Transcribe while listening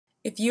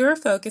If you are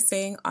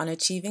focusing on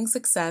achieving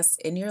success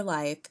in your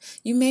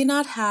life, you may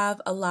not have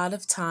a lot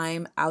of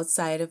time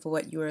outside of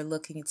what you are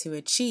looking to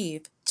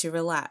achieve to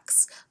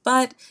relax.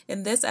 But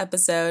in this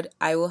episode,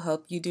 I will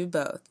help you do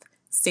both.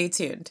 Stay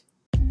tuned.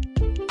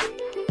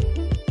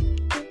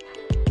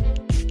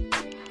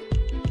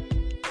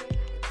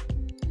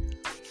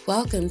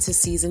 Welcome to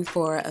Season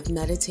 4 of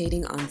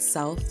Meditating on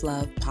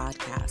Self-Love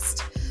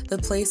podcast, the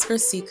place for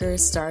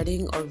seekers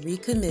starting or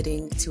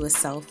recommitting to a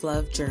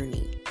self-love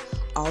journey.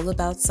 All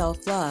about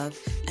self-love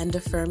and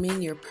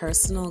affirming your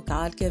personal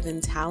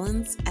God-given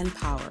talents and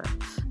power.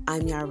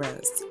 I'm Ya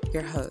Rose,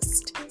 your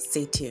host.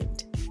 Stay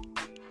tuned.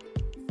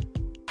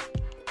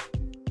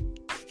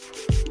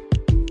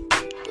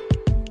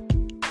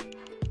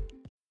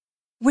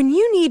 When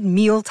you need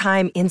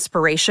mealtime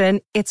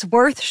inspiration, it's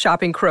worth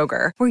shopping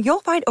Kroger, where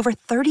you'll find over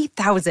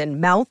 30,000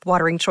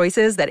 mouth-watering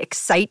choices that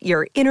excite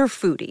your inner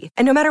foodie.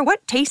 And no matter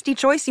what tasty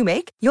choice you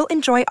make, you'll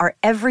enjoy our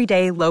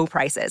everyday low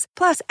prices,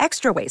 plus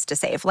extra ways to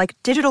save, like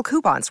digital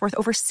coupons worth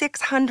over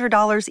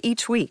 $600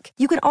 each week.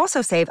 You can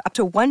also save up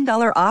to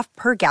 $1 off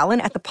per gallon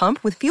at the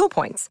pump with fuel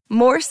points.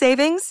 More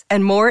savings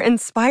and more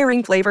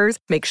inspiring flavors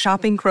make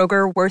shopping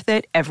Kroger worth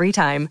it every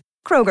time.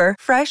 Kroger,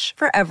 fresh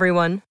for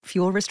everyone.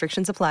 Fuel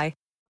restrictions apply.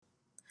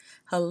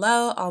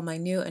 Hello, all my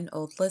new and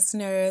old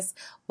listeners.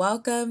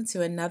 Welcome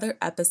to another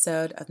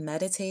episode of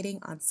Meditating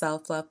on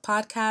Self-Love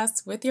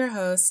podcast with your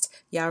host,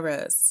 Ya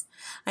Rose.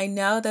 I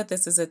know that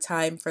this is a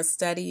time for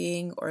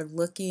studying or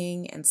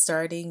looking and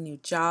starting new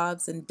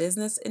jobs and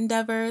business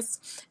endeavors,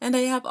 and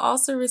I have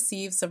also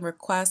received some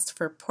requests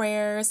for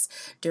prayers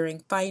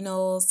during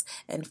finals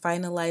and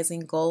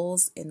finalizing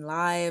goals in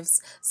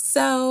lives.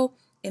 So,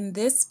 in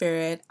this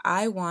spirit,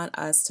 I want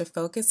us to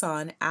focus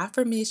on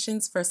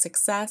affirmations for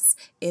success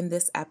in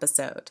this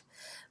episode.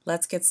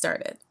 Let's get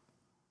started.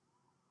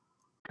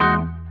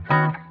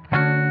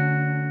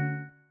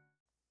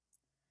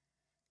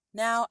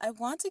 Now, I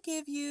want to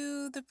give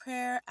you the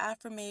prayer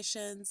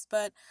affirmations,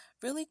 but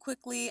really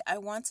quickly, I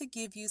want to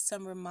give you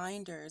some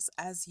reminders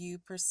as you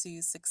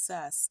pursue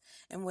success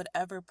in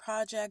whatever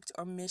project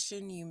or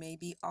mission you may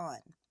be on.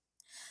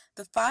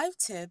 The 5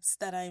 tips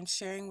that I am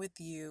sharing with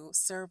you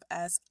serve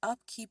as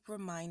upkeep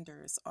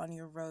reminders on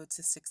your road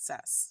to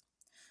success.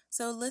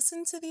 So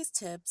listen to these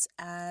tips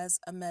as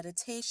a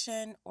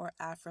meditation or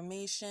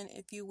affirmation,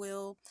 if you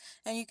will,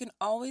 and you can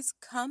always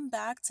come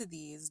back to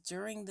these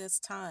during this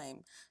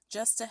time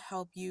just to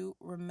help you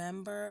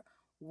remember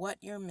what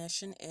your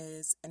mission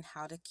is and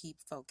how to keep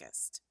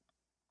focused.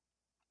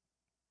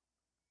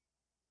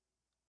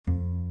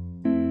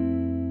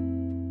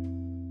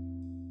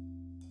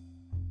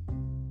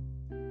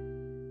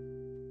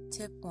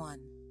 Tip 1.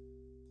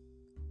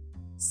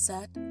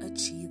 Set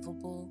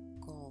achievable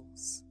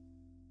goals.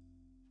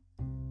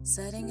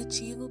 Setting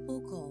achievable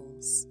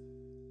goals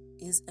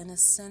is an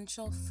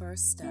essential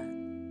first step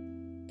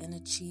in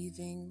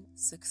achieving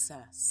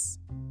success.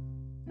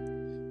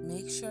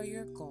 Make sure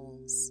your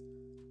goals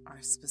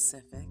are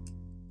specific,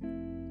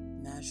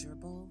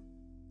 measurable,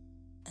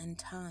 and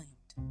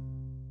timed.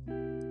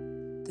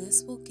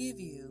 This will give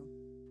you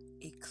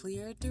a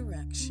clear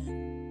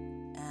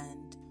direction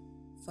and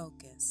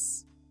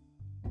focus.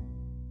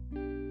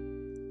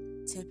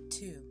 Tip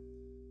 2.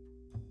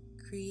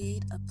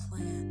 Create a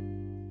plan.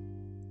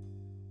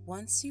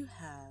 Once you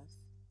have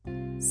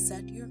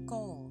set your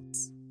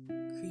goals,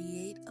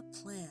 create a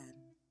plan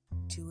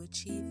to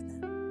achieve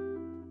them.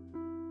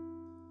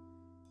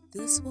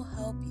 This will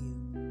help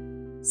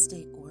you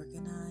stay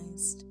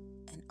organized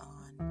and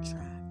on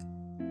track.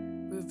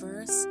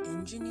 Reverse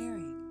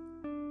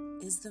engineering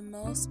is the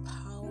most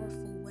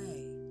powerful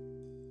way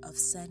of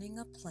setting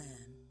a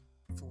plan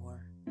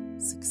for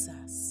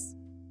success.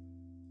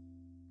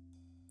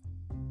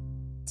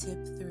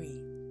 Tip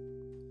 3.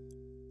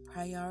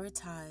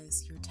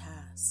 Prioritize your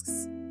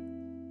tasks.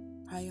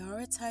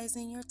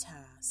 Prioritizing your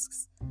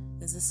tasks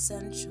is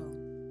essential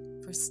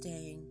for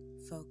staying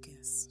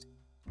focused.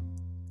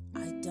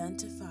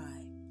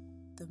 Identify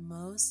the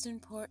most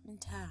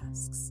important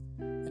tasks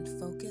and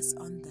focus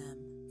on them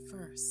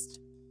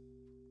first.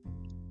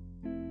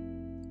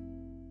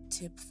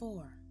 Tip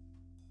 4.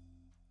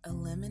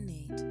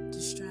 Eliminate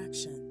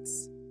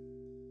distractions.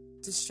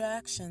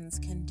 Distractions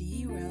can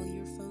derail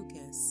your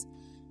focus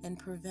and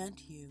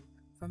prevent you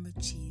from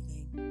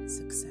achieving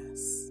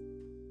success.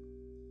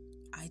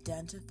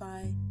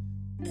 Identify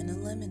and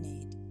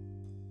eliminate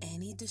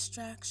any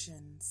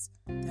distractions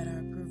that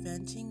are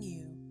preventing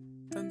you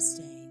from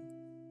staying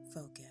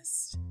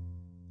focused.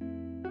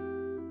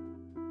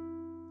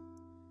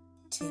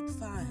 Tip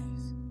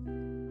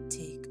 5.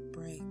 Take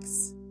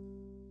breaks.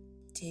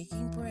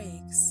 Taking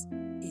breaks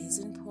is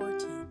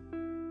important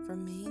for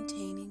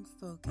maintaining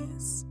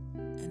focus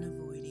and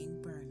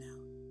avoiding burnout.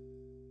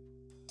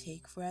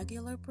 Take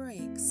regular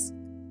breaks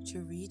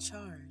to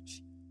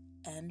recharge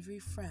and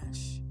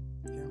refresh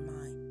your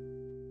mind.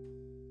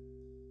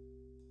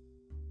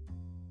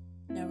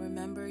 Now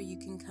remember, you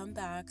can come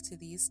back to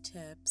these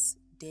tips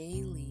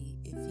daily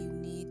if you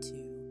need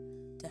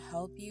to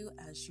help you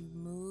as you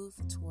move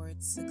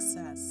towards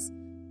success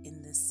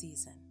in this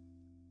season.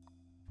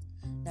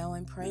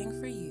 I'm praying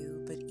for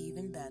you, but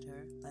even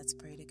better, let's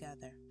pray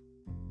together.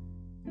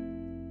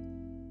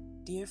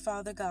 Dear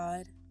Father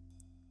God,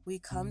 we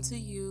come to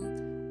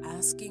you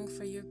asking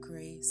for your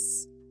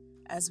grace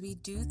as we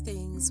do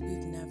things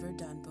we've never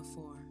done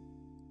before.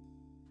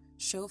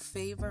 Show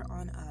favor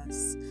on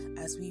us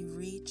as we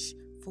reach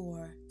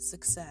for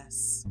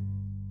success.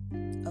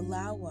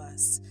 Allow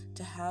us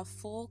to have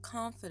full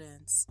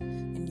confidence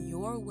in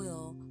your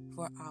will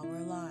for our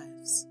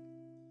lives.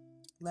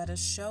 Let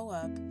us show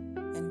up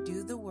and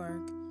do the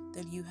work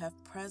that you have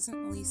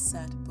presently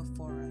set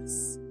before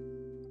us.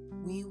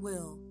 We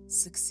will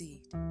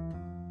succeed.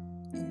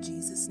 In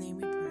Jesus' name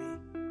we pray.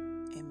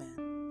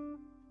 Amen.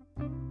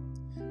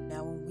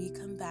 Now when we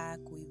come back,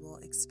 we will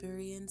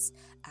experience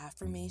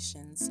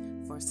affirmations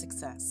for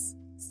success.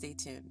 Stay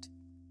tuned.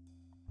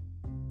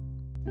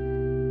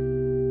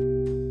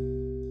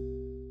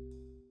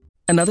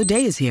 Another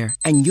day is here,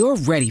 and you're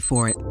ready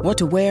for it. What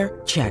to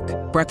wear? Check.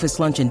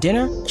 Breakfast, lunch, and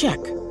dinner?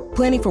 Check.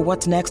 Planning for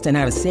what's next and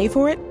how to save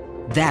for it?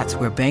 That's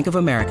where Bank of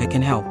America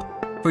can help.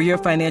 For your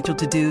financial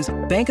to-dos,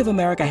 Bank of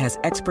America has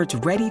experts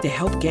ready to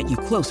help get you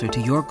closer to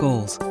your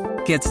goals.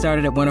 Get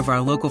started at one of our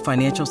local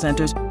financial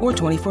centers or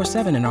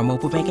 24/7 in our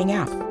mobile banking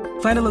app.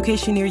 Find a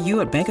location near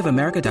you at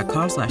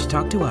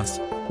bankofamerica.com/talktous.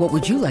 What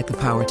would you like the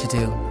power to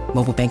do?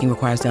 Mobile banking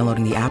requires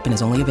downloading the app and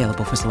is only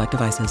available for select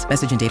devices.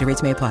 Message and data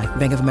rates may apply.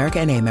 Bank of America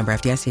N.A., member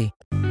FDIC.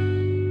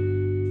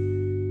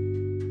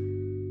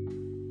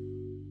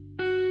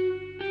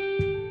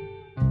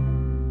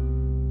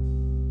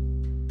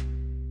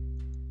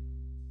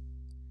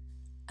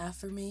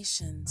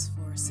 Affirmations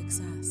for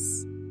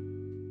success.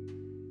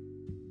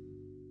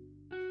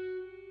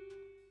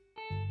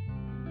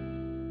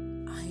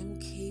 I am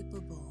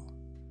capable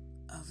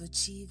of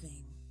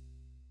achieving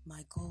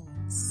my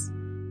goals.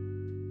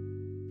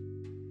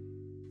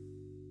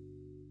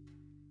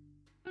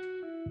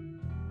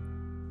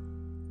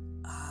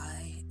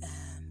 I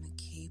am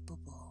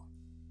capable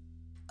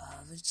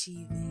of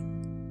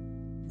achieving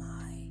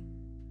my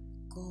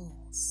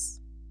goals.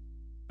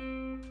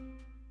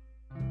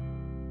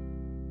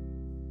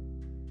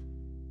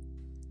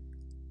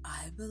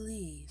 I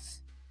believe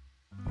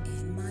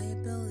in my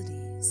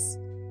abilities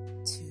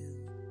to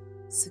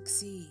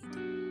succeed.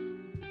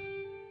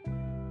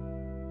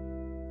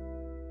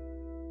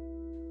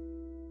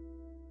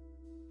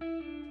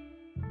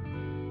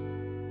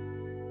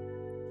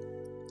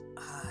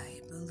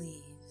 I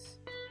believe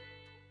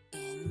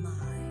in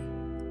my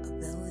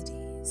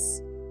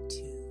abilities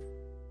to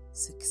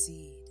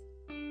succeed.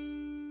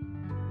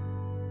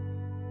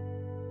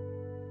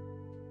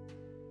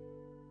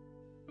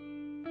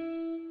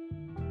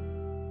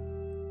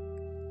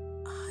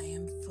 I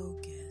am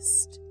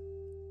focused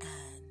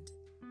and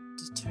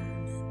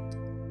determined.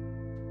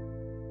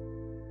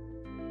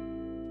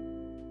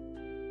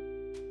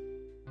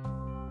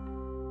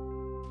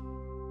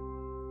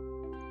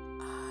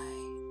 I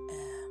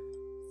am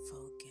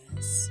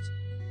focused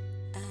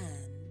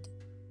and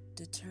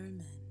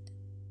determined.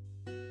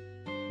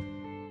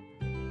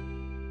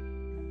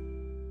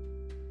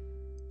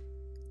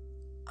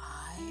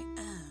 I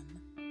am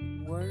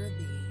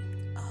worthy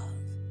of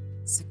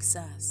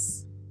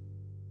success.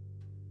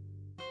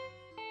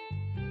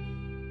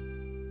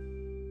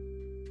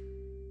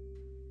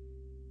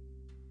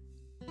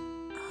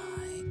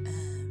 I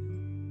am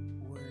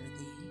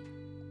worthy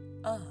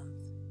of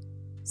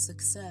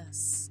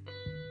success.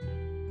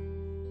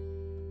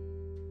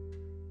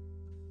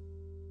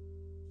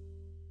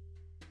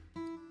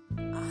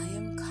 I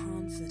am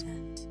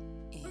confident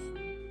in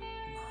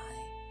my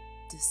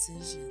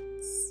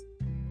decisions.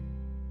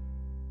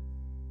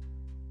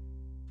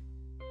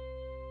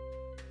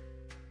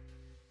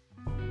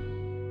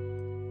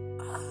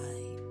 I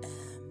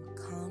am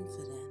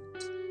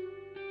confident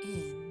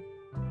in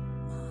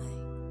my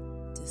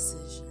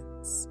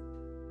decisions.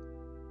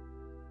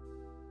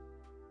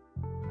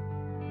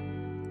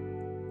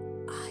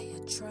 I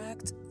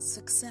attract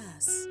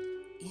success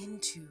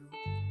into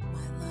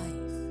my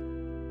life.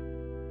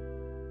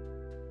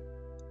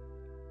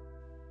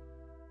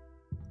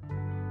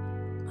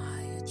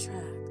 I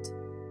attract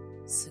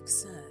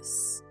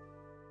success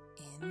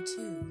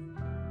into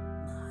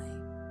my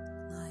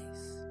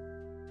life.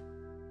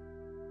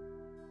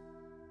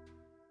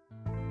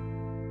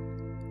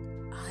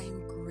 I am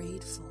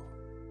grateful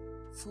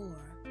for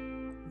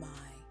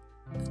my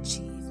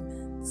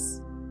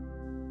achievements.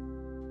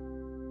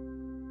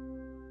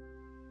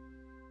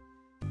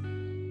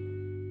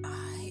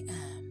 I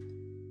am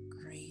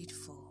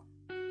grateful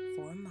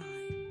for my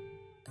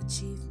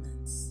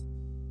achievements.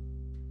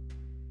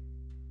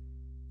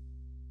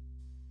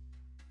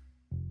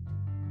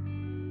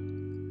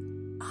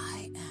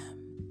 I am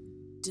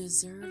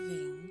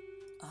deserving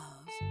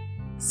of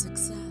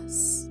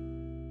success.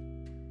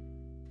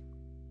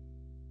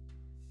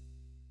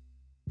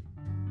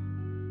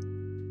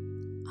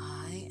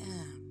 I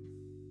am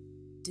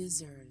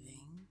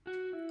deserving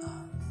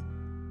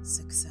of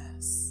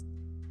success.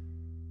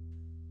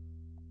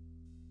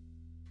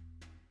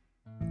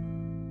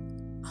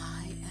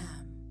 I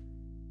am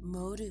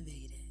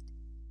motivated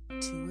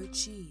to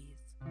achieve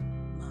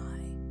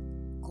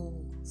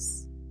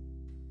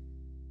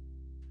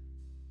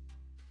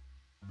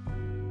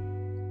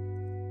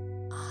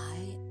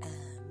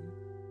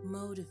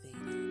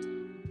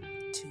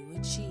motivated to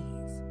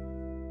achieve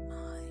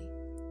my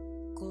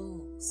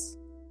goals.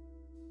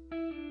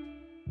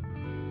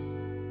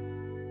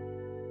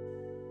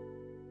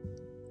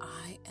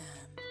 I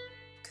am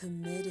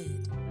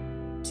committed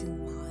to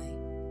my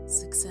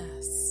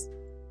success.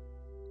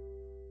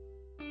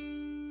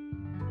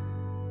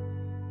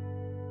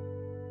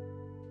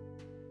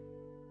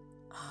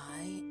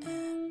 I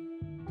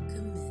am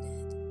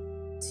committed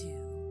to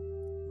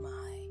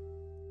my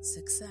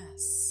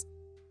success.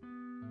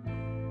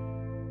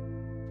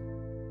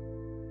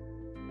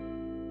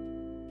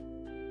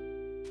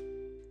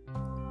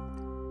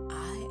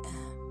 I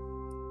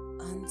am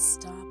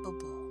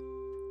unstoppable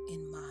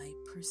in my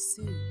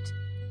pursuit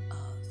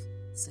of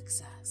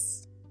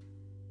success.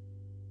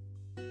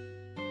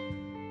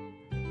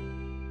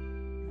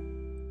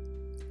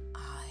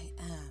 I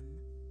am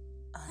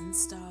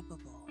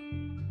unstoppable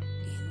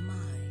in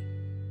my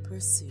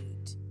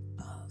pursuit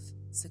of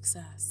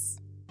success.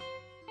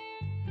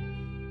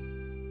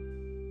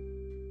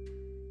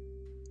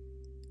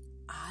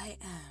 I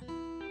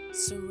am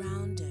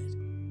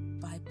surrounded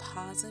by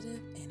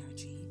positive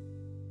energy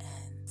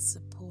and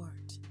support.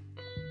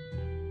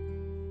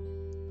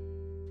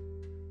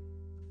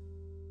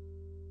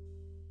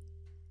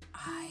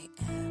 I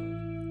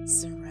am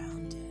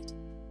surrounded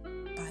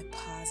by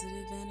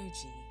positive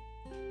energy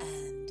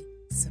and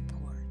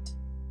support.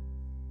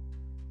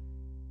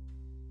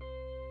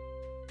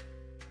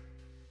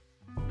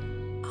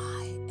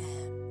 I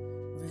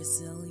am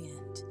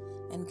resilient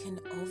and can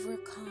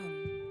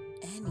overcome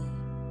any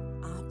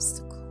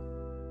obstacle.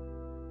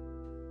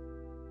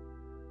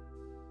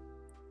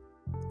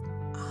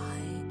 I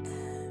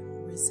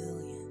am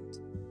resilient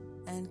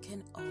and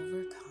can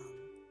overcome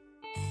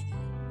any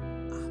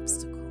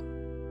obstacle.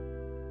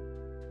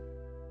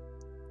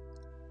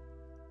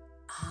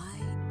 I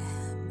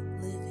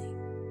am living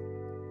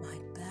my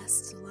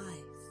best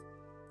life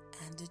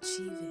and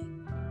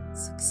achieving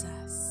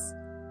success.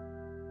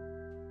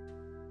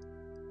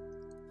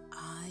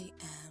 I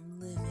am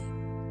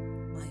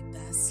living my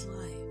best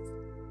life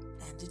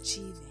and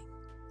achieving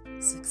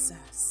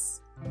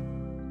success.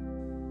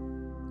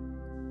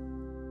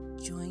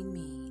 Join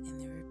me in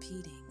the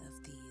repeating of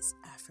these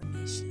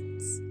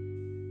affirmations.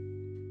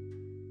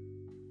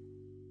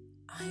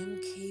 I am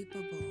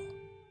capable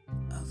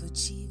of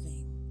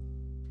achieving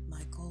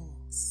my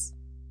goals.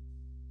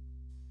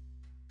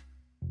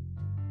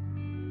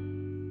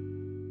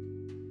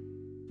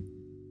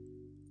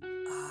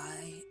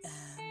 I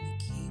am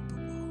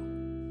capable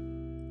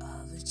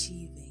of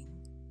achieving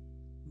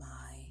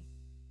my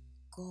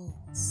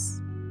goals.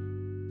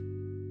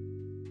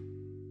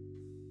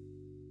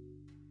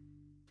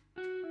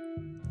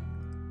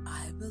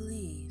 I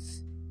believe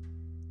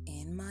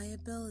in my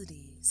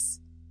abilities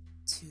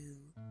to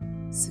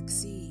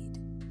succeed.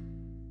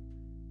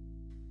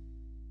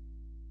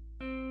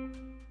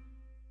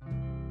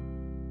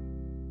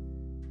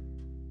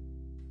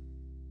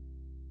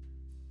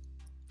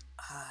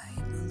 I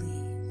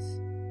believe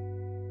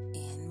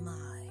in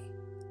my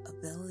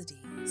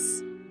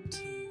abilities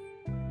to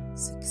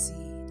succeed.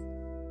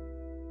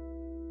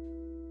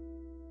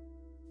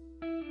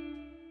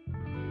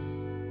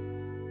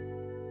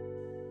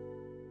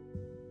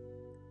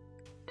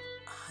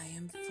 I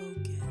am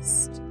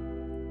focused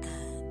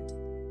and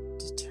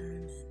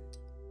determined.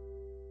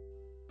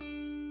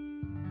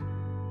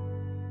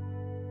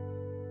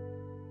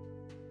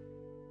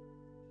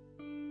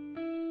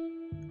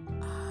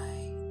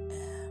 I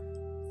am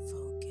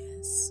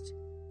focused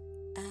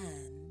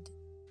and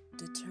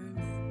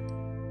determined.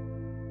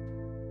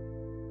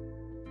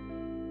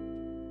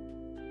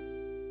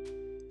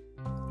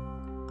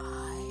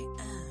 I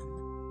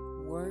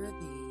am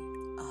worthy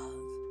of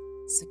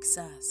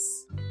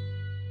success.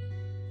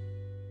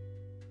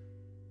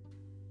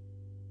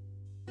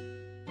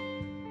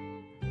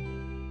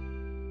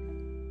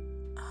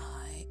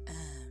 I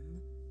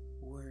am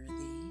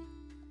worthy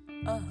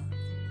of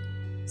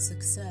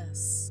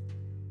success.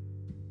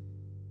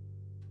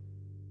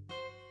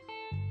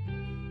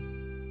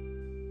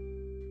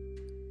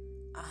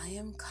 I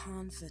am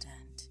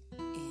confident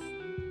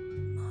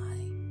in my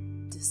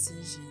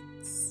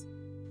decisions.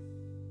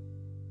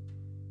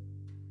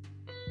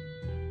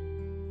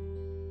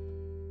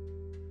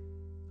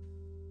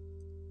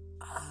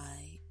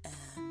 I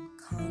am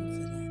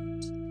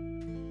confident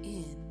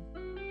in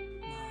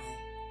my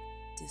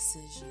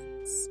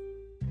decisions.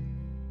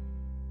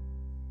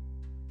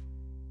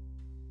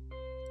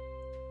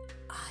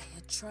 I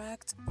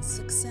attract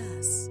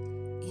success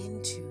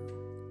into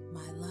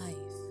my life.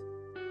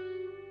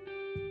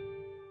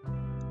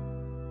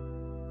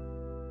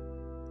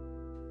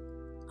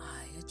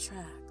 I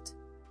attract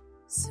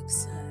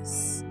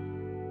success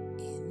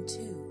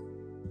into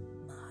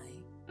my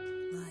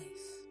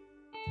life.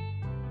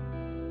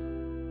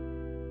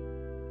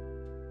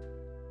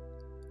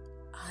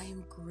 I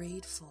am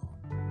grateful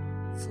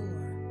for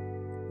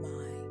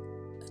my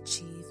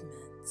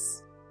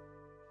achievements.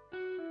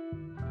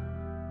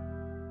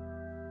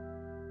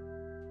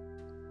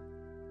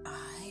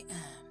 I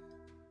am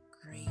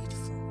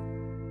grateful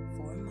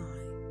for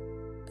my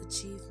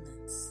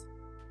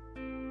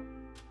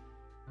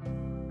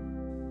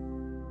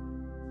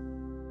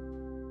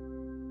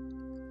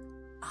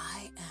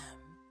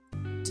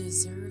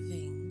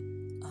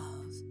deserving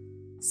of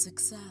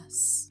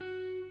success.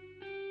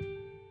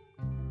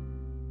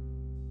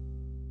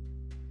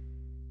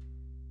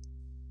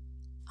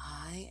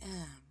 I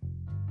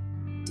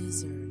am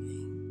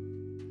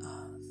deserving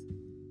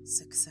of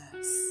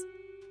success.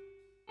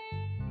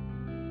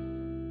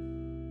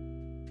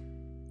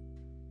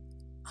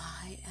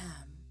 I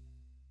am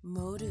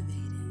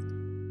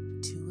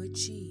motivated to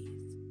achieve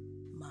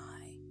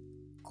my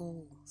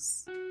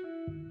goals.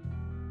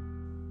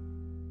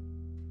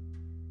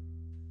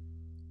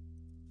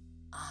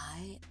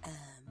 I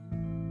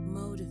am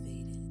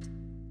motivated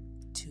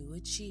to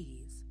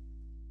achieve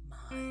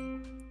my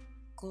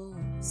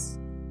goals.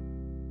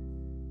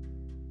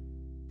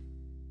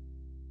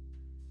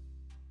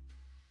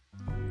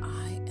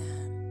 I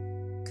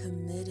am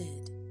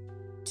committed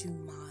to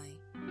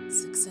my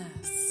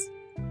success.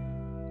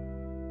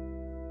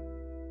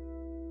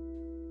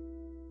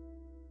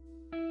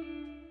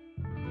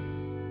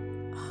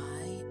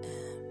 I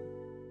am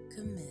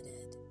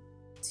committed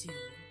to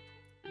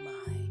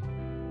my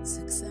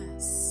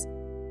success.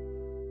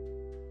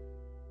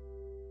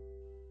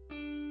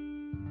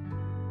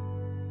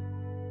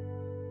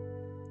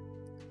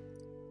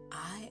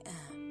 I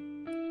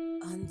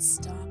am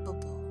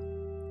unstoppable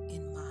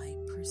in my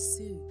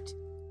pursuit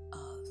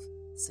of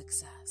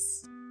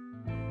success.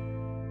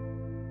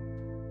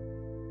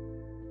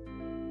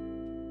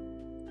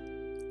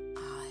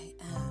 I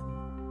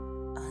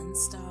am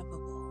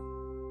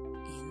unstoppable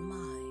in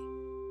my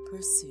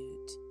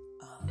pursuit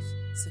of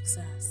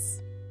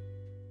success.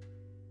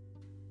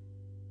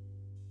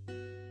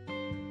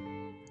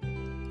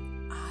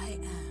 I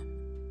am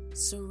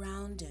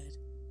surrounded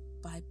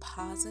by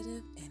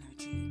positive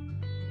energy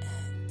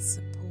and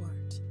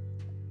support.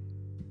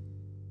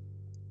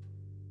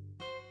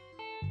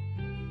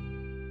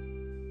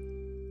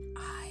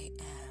 I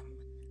am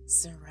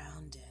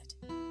surrounded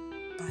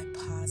by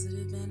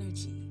positive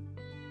energy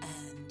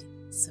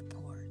and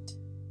support.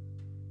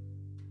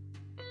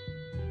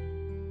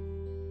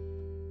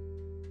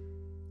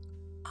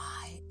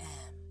 I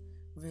am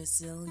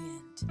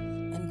resilient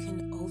and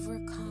can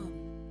overcome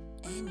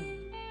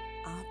any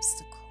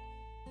obstacle.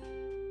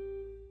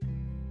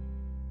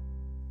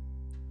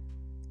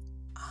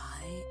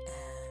 I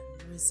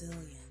am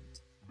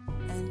resilient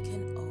and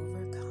can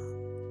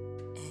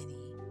overcome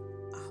any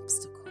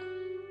obstacle.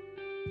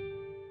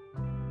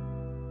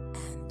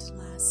 And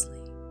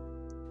lastly,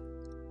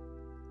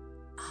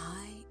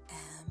 I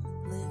am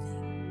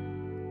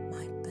living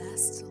my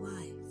best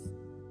life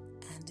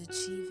and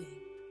achieving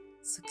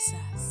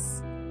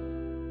success.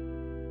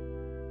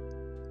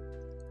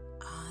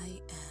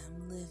 I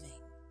am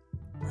living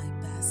my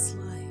best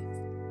life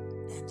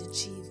and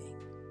achieving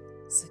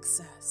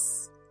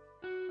success.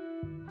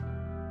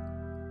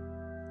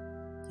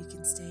 You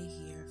can stay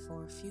here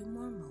for a few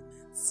more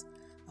moments,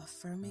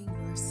 affirming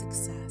your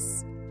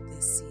success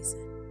this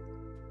season.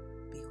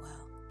 Be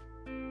well.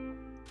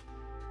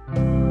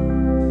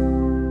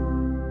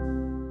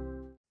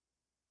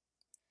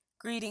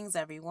 Greetings,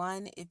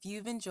 everyone. If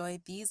you've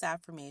enjoyed these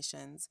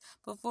affirmations,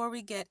 before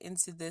we get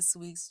into this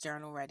week's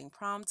journal writing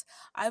prompt,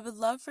 I would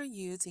love for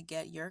you to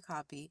get your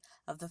copy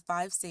of the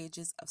 5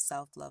 Stages of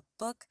Self-Love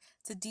book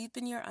to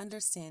deepen your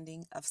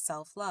understanding of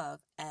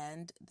self-love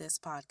and this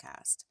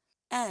podcast.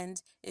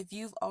 And if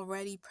you've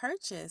already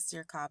purchased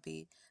your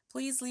copy,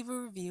 please leave a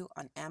review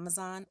on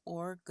Amazon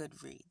or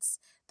Goodreads.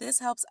 This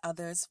helps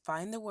others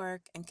find the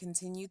work and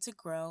continue to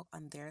grow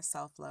on their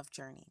self-love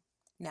journey.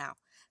 Now,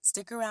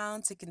 stick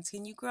around to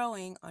continue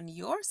growing on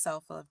your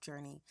self-love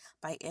journey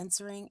by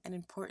answering an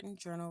important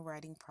journal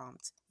writing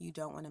prompt. You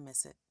don't want to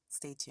miss it.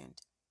 Stay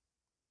tuned.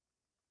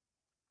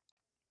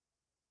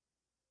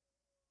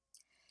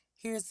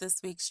 Here's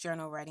this week's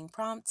journal writing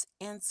prompt.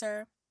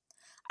 Answer: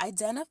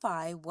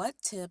 identify what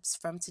tips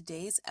from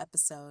today's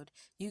episode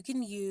you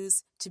can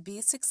use to be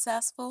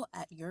successful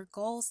at your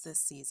goals this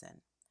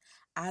season.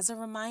 As a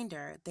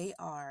reminder, they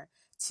are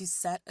to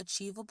set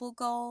achievable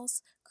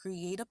goals,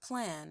 create a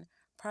plan,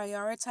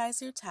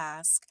 prioritize your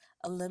task,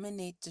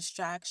 eliminate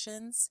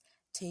distractions,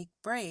 take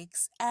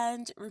breaks,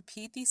 and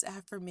repeat these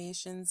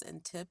affirmations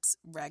and tips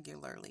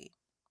regularly.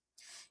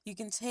 You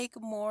can take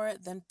more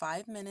than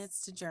 5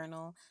 minutes to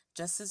journal.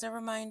 Just as a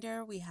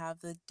reminder, we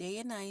have the Day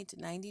and Night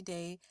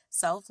 90-Day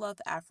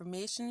Self-Love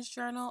Affirmations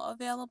Journal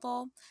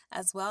available,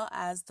 as well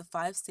as the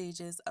 5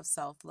 Stages of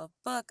Self-Love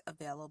book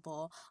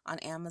available on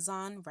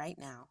Amazon right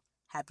now.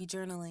 Happy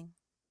journaling.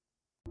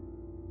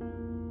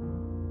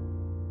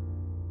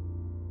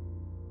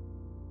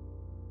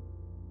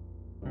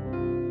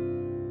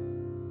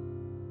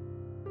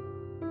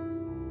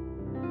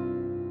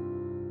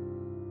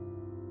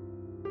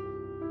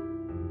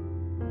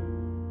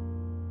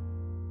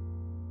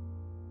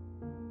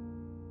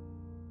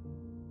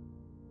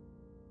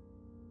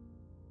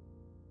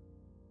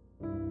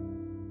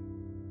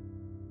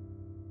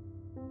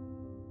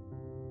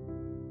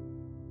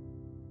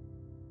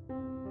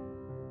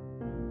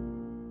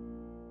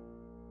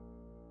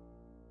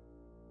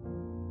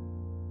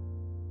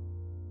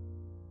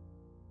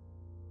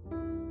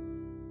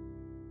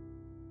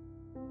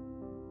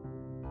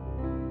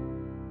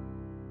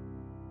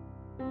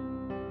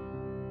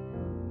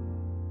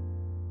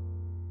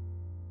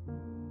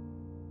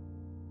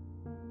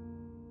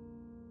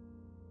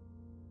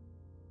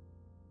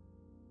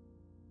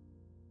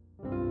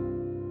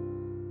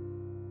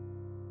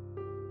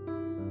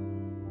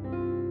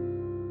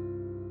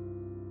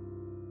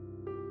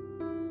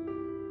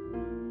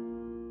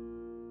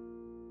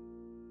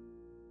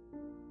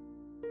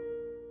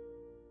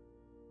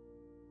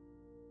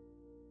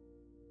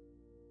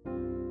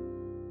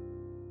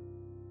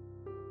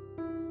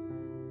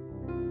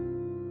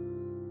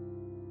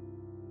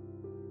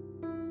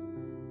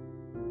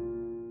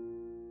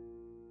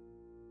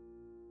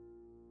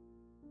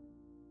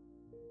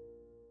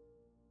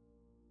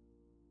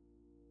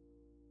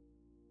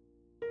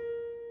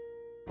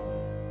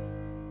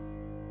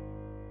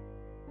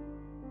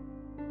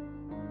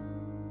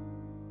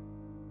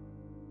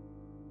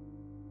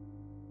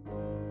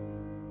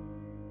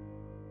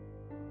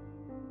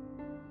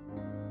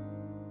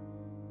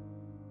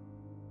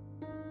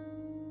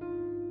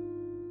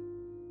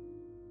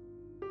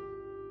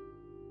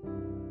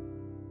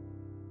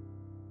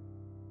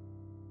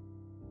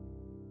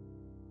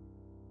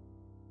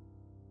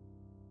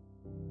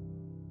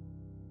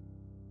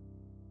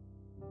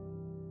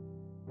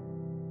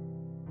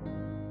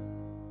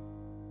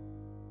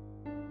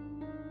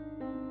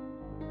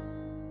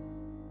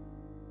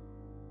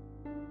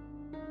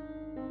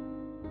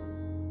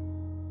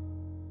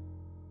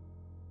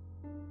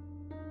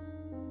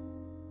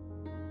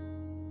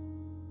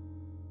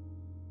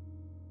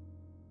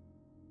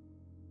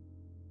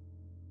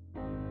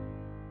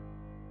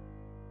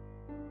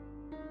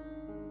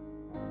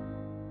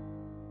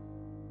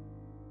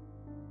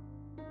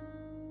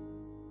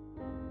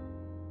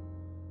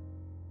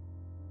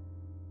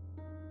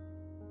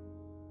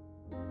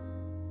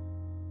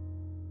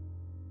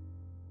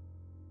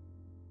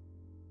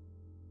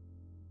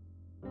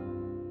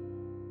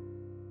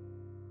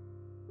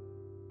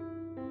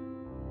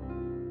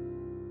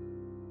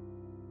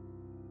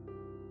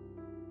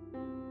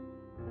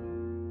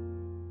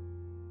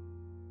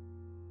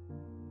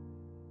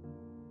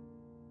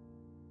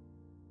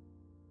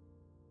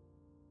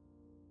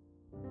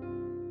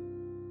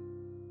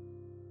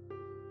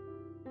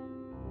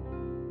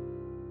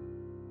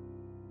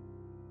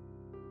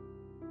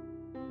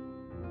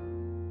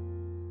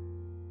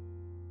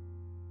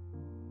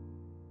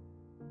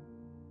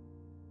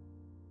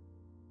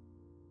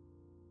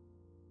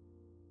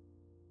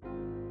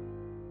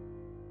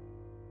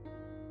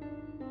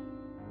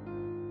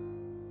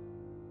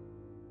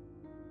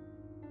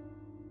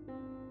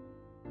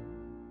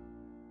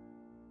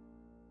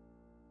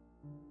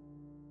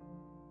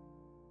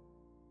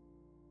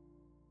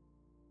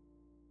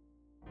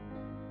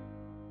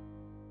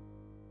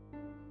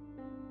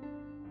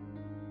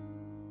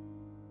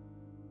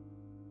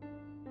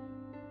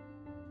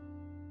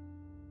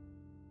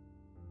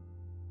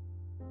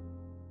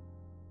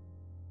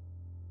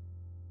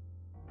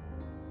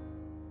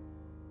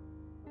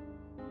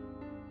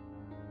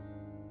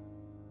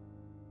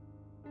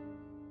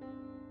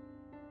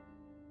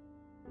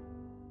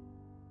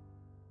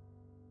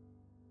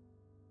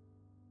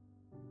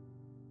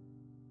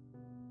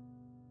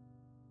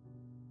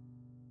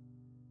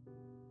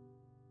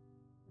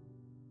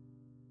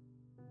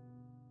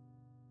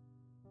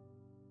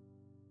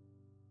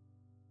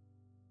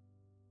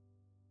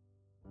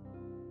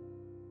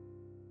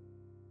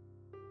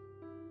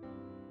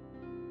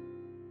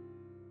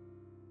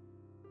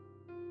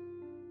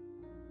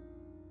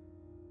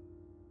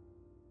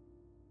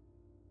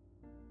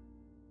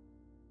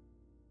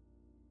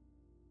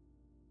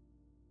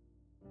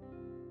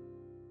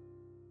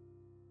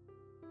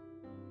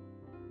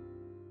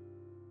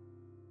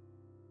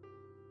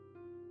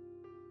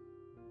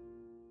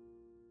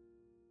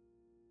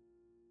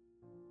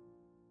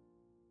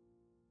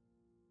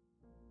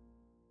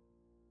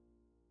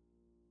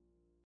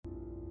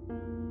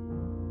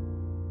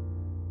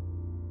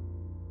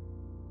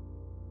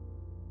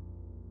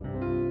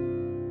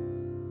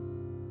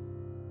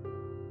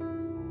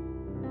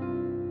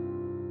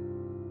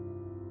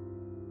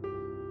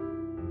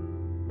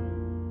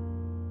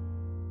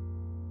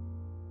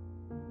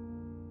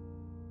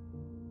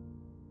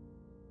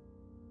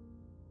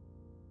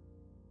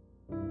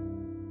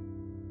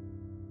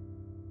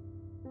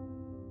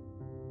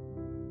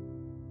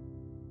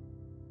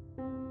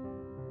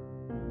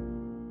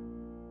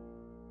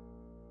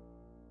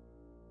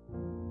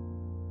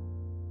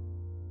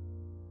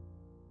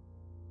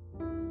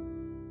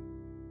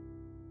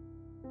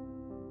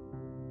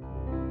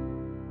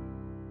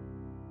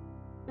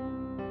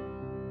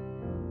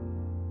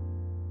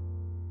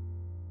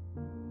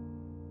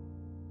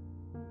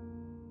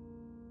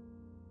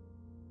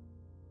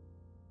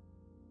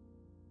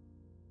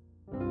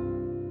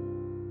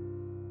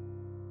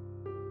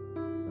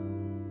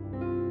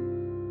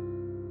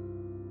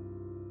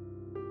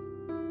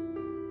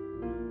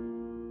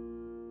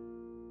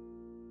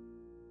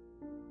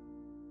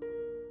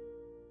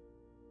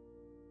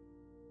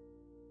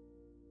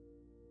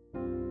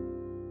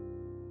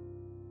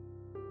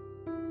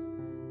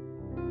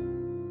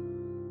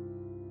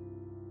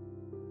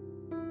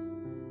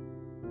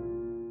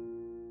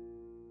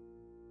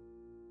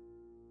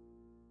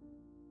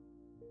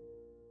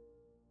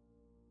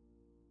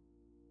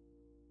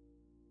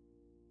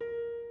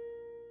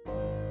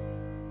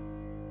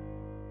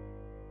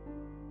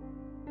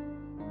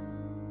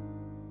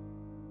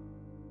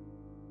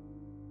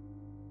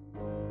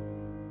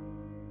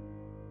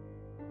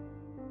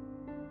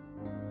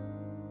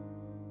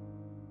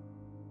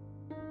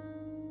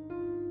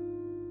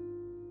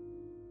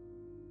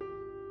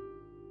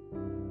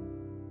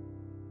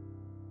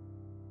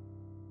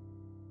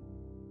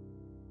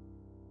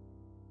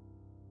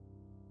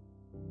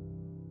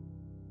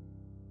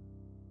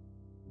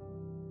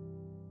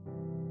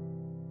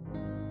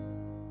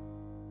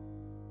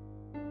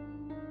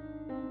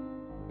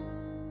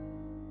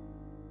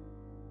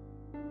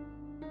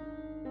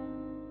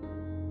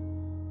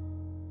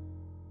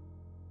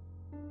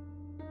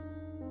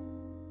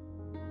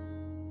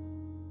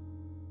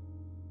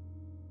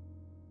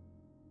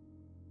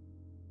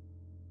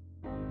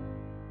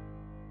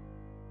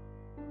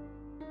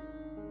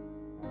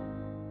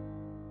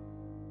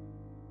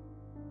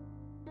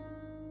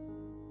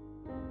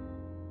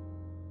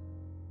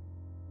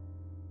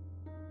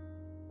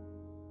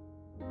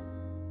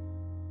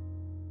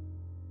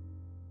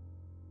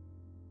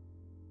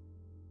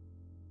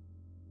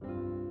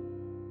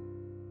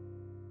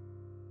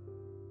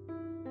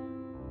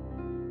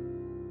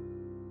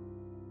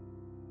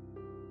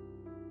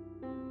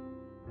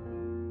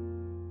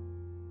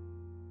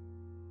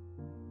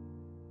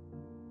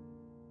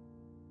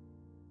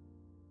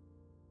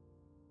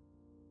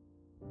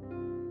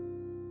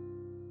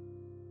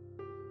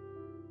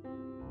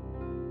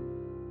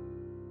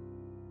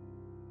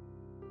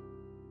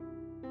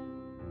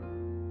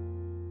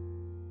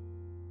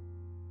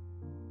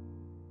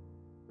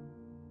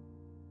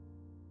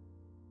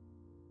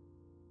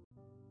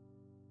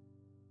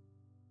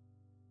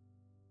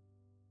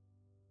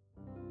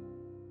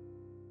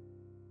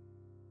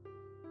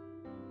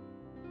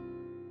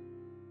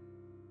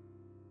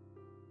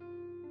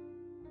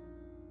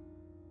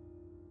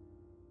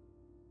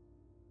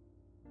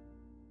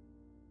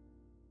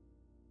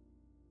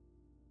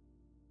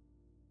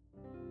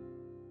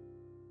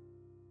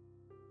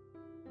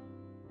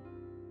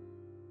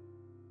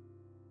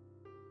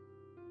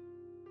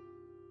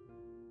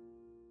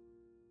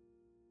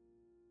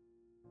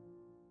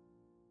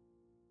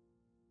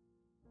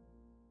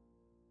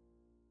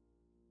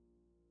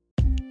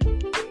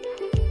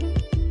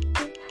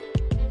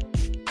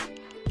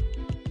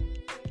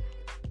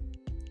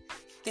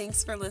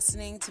 Thanks for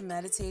listening to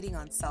Meditating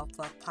on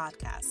Self-Love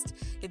podcast.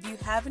 If you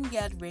haven't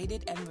yet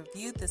rated and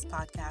reviewed this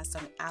podcast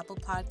on Apple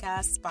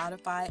Podcasts,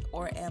 Spotify,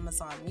 or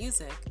Amazon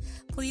Music,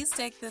 please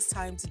take this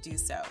time to do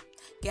so.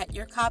 Get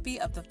your copy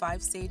of the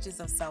 5 Stages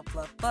of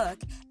Self-Love book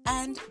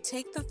and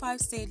take the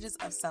 5 Stages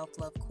of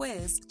Self-Love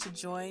quiz to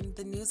join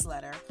the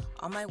newsletter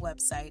on my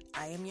website,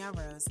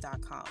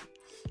 iamyarose.com.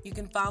 You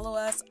can follow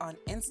us on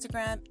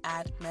Instagram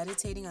at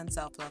Meditating on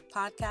Self-Love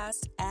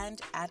Podcast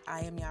and at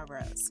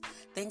iamyarose.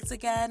 Thanks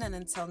again, and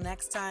until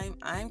next time,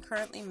 I'm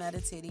currently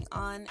meditating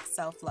on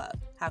self-love.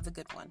 Have a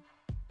good one.